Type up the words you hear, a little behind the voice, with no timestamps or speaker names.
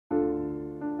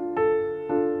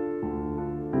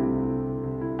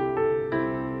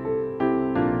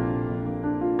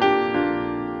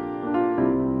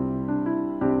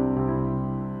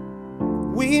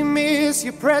miss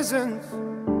your presence.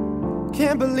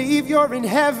 Can't believe you're in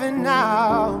heaven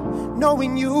now.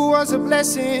 Knowing you was a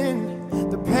blessing.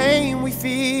 The pain we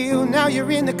feel, now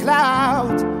you're in the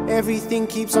clouds. Everything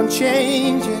keeps on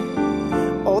changing.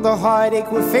 All the heartache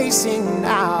we're facing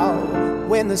now.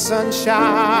 When the sun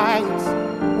shines,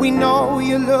 we know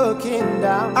you're looking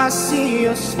down. I see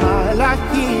your smile, I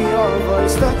hear your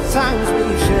voice. The times we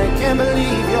shared, can't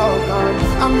believe you're gone.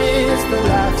 I miss the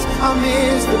laughs, I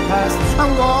miss the past.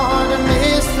 I'm gonna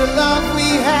miss the love we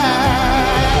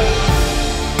had.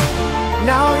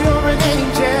 Now you're an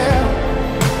angel.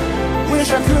 Wish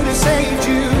I could have saved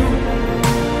you.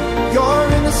 You're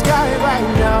in the sky right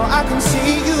now. I can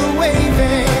see you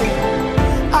waving,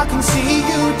 I can see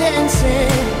you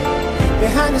dancing.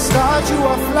 Behind the stars you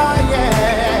are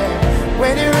flying.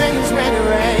 When it rains,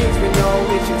 we know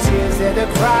with your tears that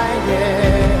are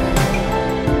crying.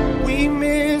 We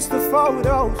miss the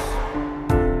photos,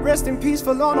 resting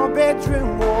peaceful on our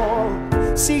bedroom wall.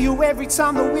 See you every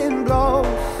time the wind blows.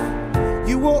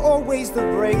 You were always the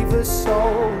bravest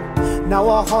soul. Now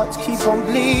our hearts keep on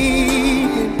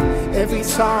bleeding every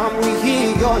time we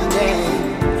hear your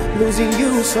name. Losing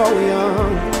you so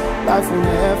young, life will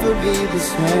never be the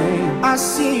same. I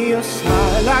see your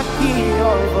smile, I hear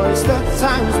your voice. The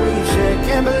times we shared,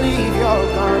 can't believe you're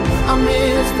gone. I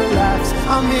miss the laughs,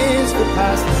 I miss the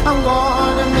past. I'm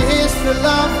gonna miss the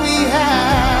love we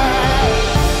had.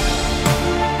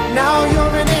 Now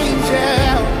you're an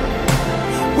angel.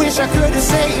 Wish I could have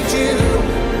saved you.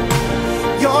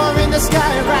 You're in the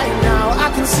sky right now.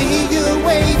 I can see you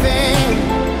waving,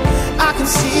 I can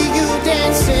see you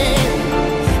dancing.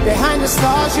 Behind the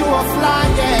stars you are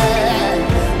flying.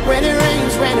 When it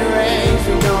rains,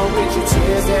 we know with your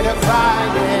tears that are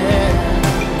crying.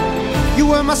 You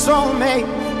were my soulmate,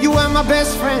 you were my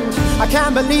best friend. I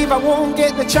can't believe I won't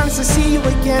get the chance to see you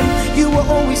again. You were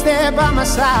always there by my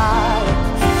side.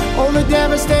 All the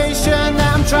devastation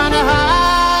that I'm trying to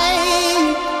hide.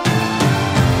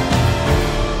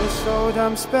 You're so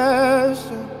damn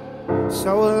special,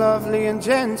 so lovely and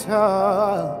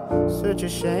gentle. Such a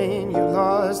shame you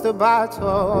lost the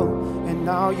battle, and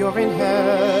now you're in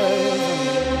heaven.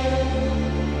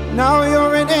 Now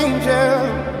you're an angel.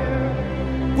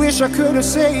 Wish I could have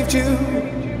saved you.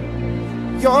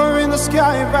 You're in the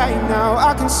sky right now.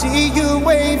 I can see you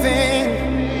waving,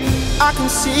 I can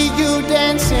see you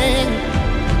dancing.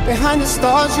 Behind the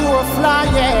stars you are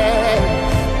flying.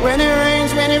 When it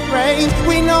rains,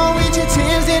 we know with your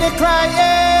tears that are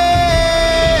crying.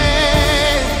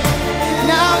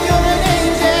 Now you're